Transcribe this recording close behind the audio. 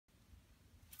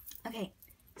Okay,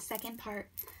 second part,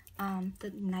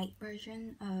 the night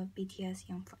version of BTS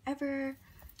HYYH Forever.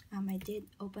 I did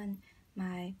open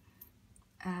my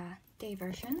day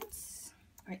versions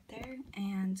right there,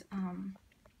 and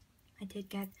I did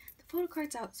get the photo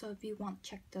cards out, so if you want to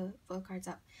check the photo cards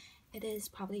out, it is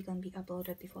probably going to be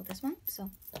uploaded before this one,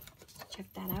 so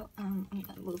check that out. I'm going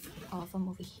to move all of them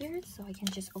over here so I can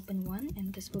just open one,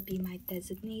 and this will be my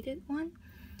designated one.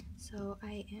 So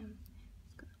I am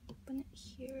just going to open it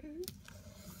here.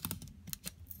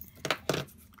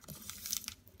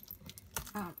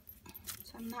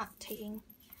 So I'm not taking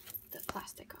the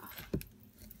plastic off.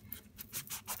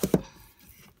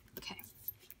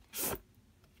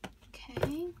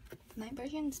 Okay, the night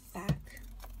version's back.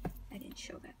 I didn't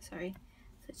show that, sorry.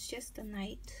 So it's just the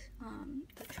night,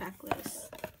 the track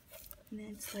list, and then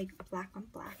it's like black on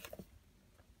black,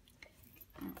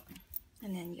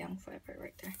 and then HYYH Forever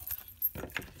right there.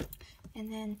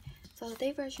 And then, so the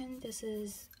day version, this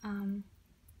is,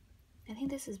 I think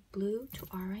this is blue to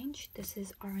orange. This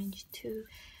is orange to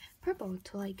purple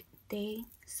to like day,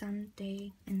 sun,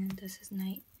 day, and then this is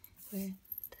night, where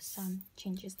the sun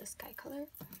changes the sky color.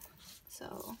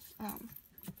 So,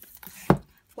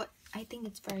 what I think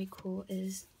it's very cool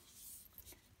is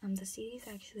the CD is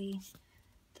actually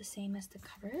the same as the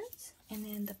covers, and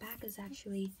then the back is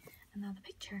actually another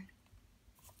picture,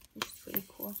 which is really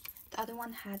cool. The other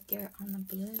one had their on the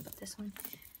balloon, but this one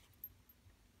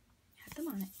had them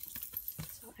on it.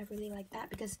 So I really like that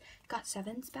because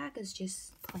GOT7's back is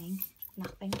just plain,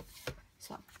 nothing.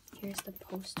 So here's the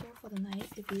poster for the night.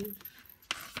 If you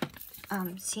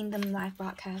seen them live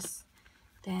broadcasts,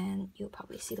 then you'll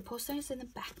probably see the posters in the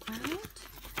background.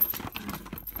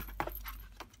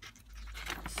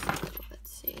 So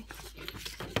let's see.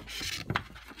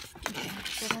 Okay,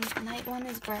 so the night one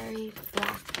is very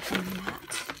black and matte.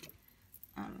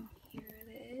 Here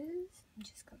it is. I'm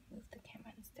just gonna move the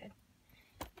camera instead.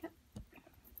 Yep,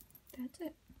 that's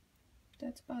it.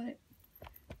 That's about it.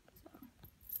 So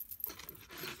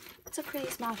it's a pretty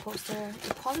small poster.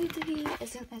 The quality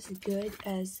isn't as good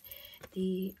as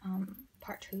the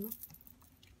part 2.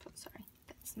 Oh, sorry,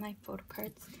 that's my photo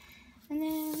cards. And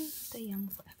then the HYYH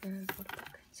Forever photo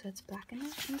book. So it's black and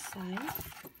white inside.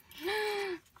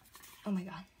 Oh my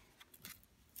god.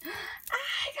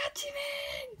 I got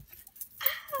Jimin!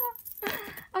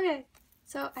 Ah! Okay,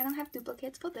 so I don't have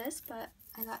duplicates for this, but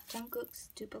I got Jungkook's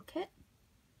duplicate.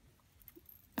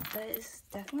 But it's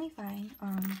definitely fine.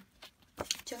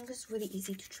 Jungkook's really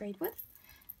easy to trade with,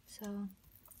 so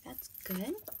that's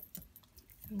good.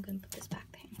 I'm gonna put this back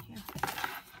in here.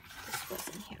 This was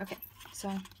in here. Okay, so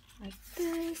like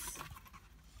this.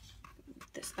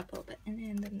 Move this up a little bit, and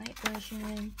then the night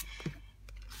version.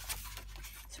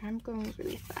 So I'm going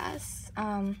really fast.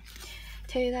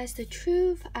 Tell you guys the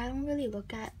truth, I don't really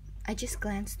look at. I just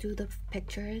glance through the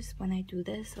pictures when I do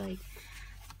this. Like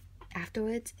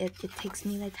afterwards, it takes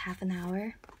me like half an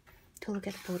hour to look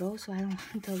at the photo, so I don't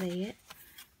want to delay it.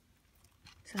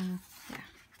 So yeah,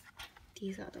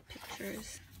 these are the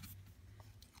pictures.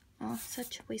 Oh,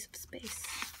 such a waste of space.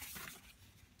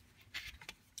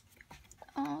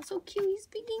 Oh, so cute. He's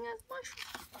feeding us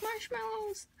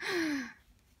marshmallows.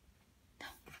 No.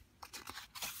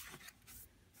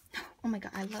 No. Oh my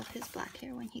god, I love his black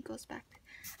hair when he goes back.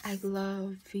 I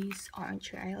love his orange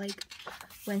hair. I like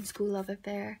when School Love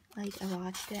Affair, like I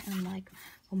watched it and I'm like,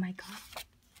 oh my god.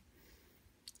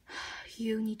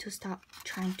 You need to stop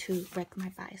trying to wreck my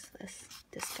bias list,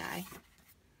 this guy.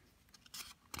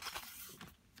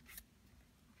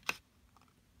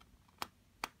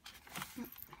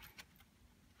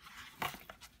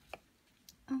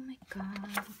 Oh my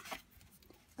god.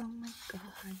 Oh my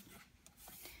god.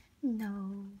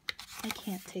 No. I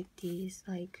can't take these.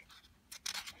 Like,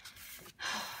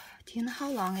 do you know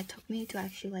how long it took me to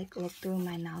actually like look through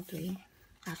my Now 3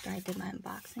 after I did my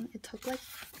unboxing? It took like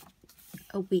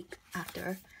a week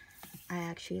after I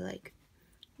actually like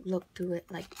looked through it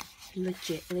like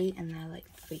legitly, and I like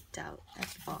freaked out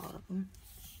at all of them.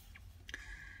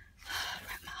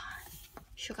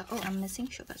 Sugar. Oh, I'm missing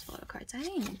Sugar's photo cards. I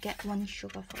didn't even get one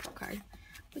Sugar photo card,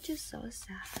 which is so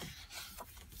sad.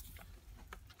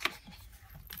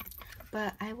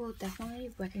 But I will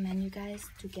definitely recommend you guys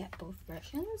to get both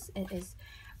versions. It is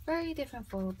very different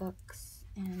photo books,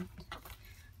 and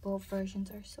both versions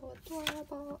are so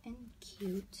adorable and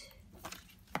cute.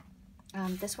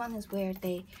 This one is where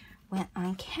they went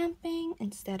on camping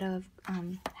instead of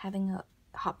having a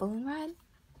hot balloon ride.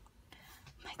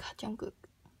 Oh my god, Jungkook,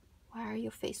 why are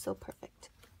your face so perfect?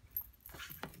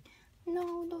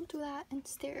 No, don't do that and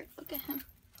stare. Look at him.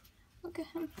 Look at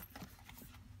him.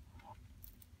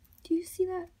 Do you see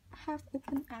that half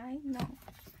open eye? No.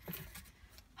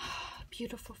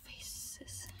 beautiful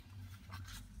faces.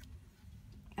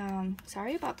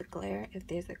 Sorry about the glare, if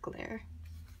there's a glare.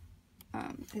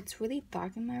 It's really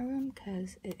dark in my room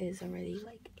because it is already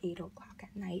like 8 o'clock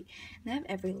at night, and I have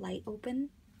every light open,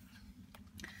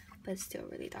 but it's still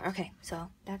really dark. Okay, so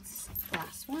that's the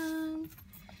last one.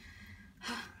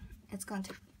 It's going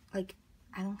to, like,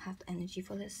 I don't have the energy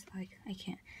for this. Like, I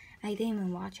can't. I didn't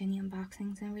even watch any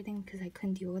unboxings and everything because I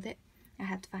couldn't deal with it. I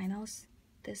had finals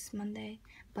this Monday,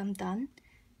 but I'm done.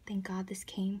 Thank God this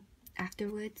came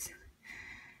afterwards.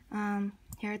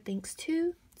 Here are things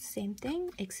too. Same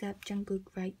thing, except Jungkook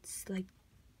writes like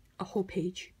a whole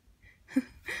page.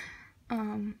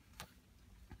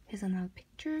 Here's another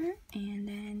picture, and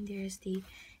then there's the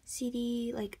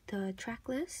CD, like the track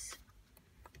list,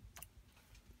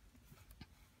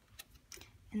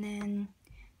 and then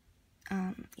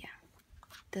yeah,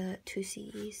 the 2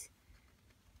 CDs,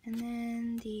 and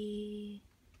then the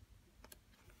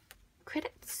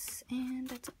credits, and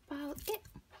that's about it.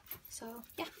 So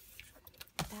yeah,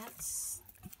 that's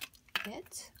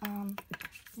it.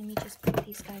 Let me just put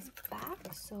these guys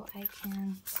back so I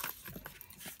can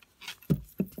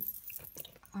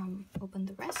open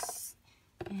the rest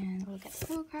and look at the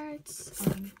photo cards.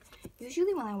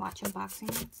 Usually when I watch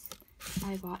unboxings,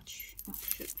 I watch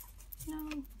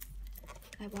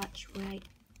I watch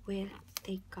where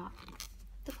they got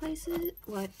the places,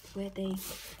 where they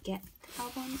get the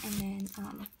album, and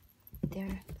then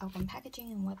their album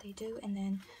packaging and what they do, and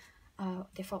then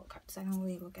their photo cards. I don't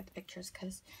really look at the pictures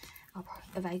because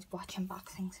if I watch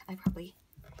unboxings, I probably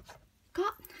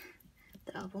got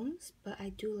the albums, but I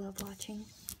do love watching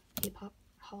K-pop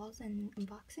hauls and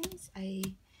unboxings. I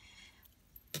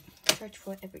search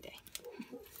for it every day,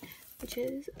 which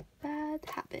is a bad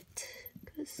habit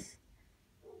because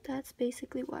that's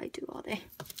basically what I do all day,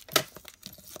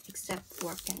 except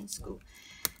work and school.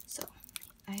 So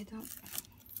I'm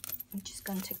just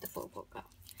gonna take the photo book out,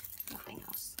 nothing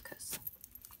else, because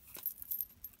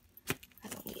I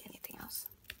don't need anything else.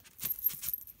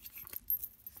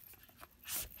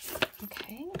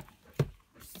 Okay.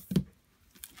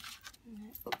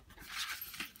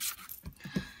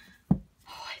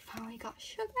 Oh, I finally got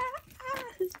sugar.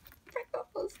 His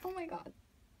freckles. Oh my god.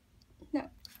 No.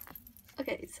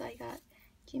 Okay, so I got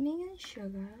Jimin and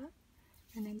Sugar,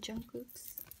 and then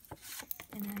Jungkook's,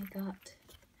 and I got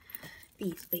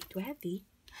V's. Wait, do I have V?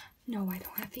 No, I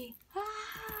don't have V.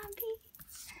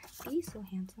 V. V's so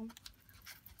handsome.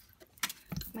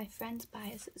 My friend's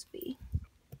bias is V.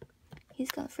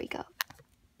 He's gonna freak out.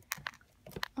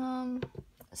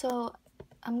 So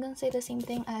I'm gonna say the same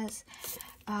thing as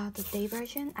the day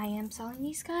version. I am selling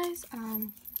these guys.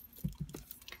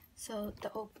 So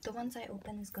the ones I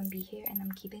open is gonna be here, and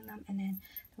I'm keeping them, and then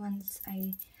the ones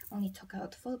I only took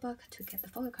out the photo book to get the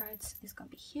photo cards is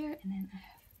gonna be here, and then I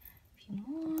have a few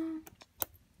more.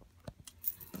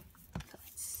 So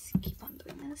let's keep on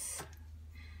doing this.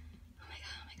 Oh my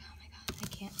god, I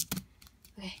can't.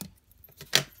 Okay,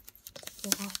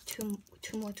 we have two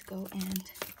more to go,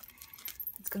 and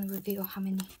it's gonna reveal how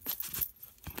many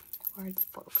are the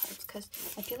photo cards, because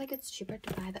I feel like it's cheaper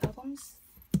to buy the albums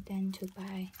than to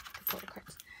buy the photo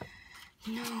cards.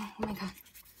 No, oh my god.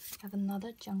 I have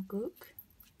another Jungkook,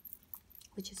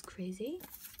 which is crazy,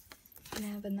 and I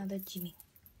have another Jimin.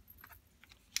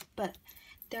 But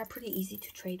they're pretty easy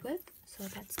to trade with, so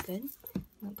that's good. I'm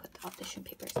gonna put the audition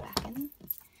papers back in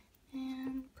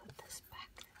and put this back,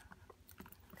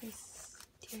 because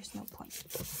there's no point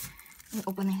in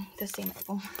opening the same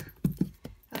album.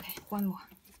 Okay, one more.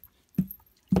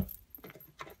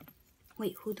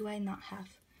 Wait, who do I not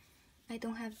have? I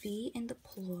don't have V in the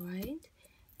Polaroid,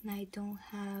 and I don't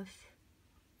have...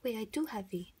 Wait, I do have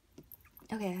V.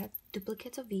 Okay, I have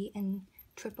duplicates of V and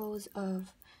triples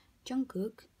of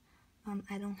Jungkook.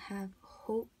 I don't have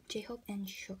J-Hope and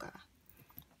Suga.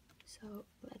 So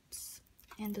let's...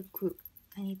 And the group.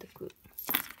 I need the group.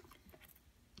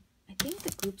 I think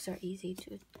the groups are easy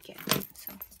to get,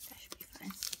 so that should be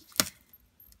fine.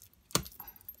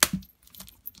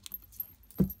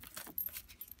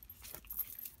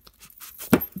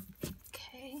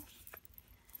 Okay.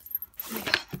 Oh my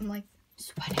god, I'm like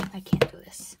sweating. I can't do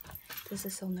this. This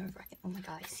is so nerve-wracking. Oh my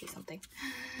god, I see something.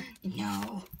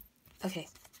 No. Okay.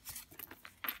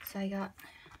 So I got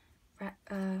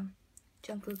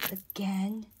Jungkook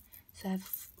again. So I have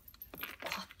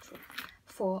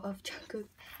 4 of Jungkook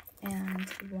and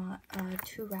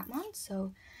 2 Ratmon.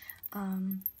 So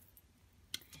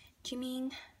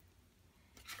Jimin,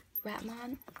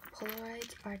 Ratmon,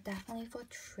 Polaroids are definitely for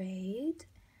trade.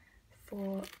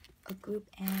 For a group,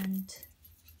 and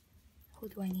who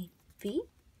do I need? V?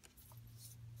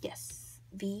 Yes,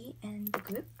 V and the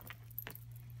group.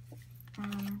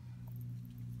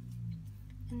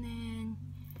 And then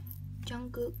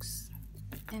Jungkook's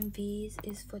and V's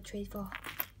is for trade for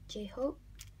J-Hope,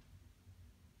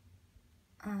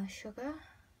 Sugar,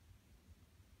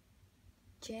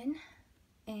 Jin,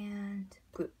 and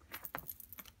Group.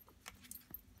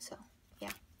 So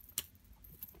yeah,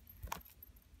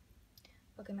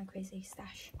 look at my crazy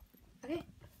stash. Okay,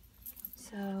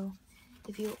 so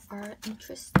if you are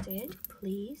interested,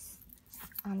 please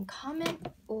comment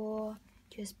or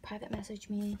just private message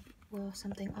me or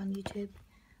something on YouTube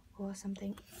or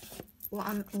something, or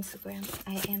on Instagram.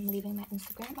 I am leaving my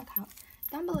Instagram account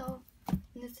down below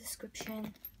in the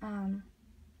description,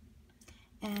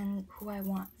 and who I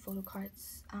want photo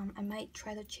cards. I might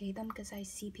try to trade them because I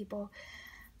see people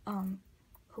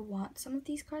who want some of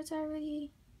these cards I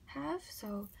already have,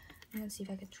 so I'm gonna see if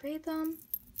I can trade them.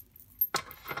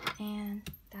 And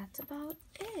that's about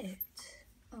it.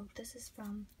 Oh, this is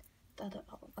from the other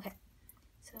album. Okay,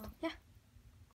 so yeah.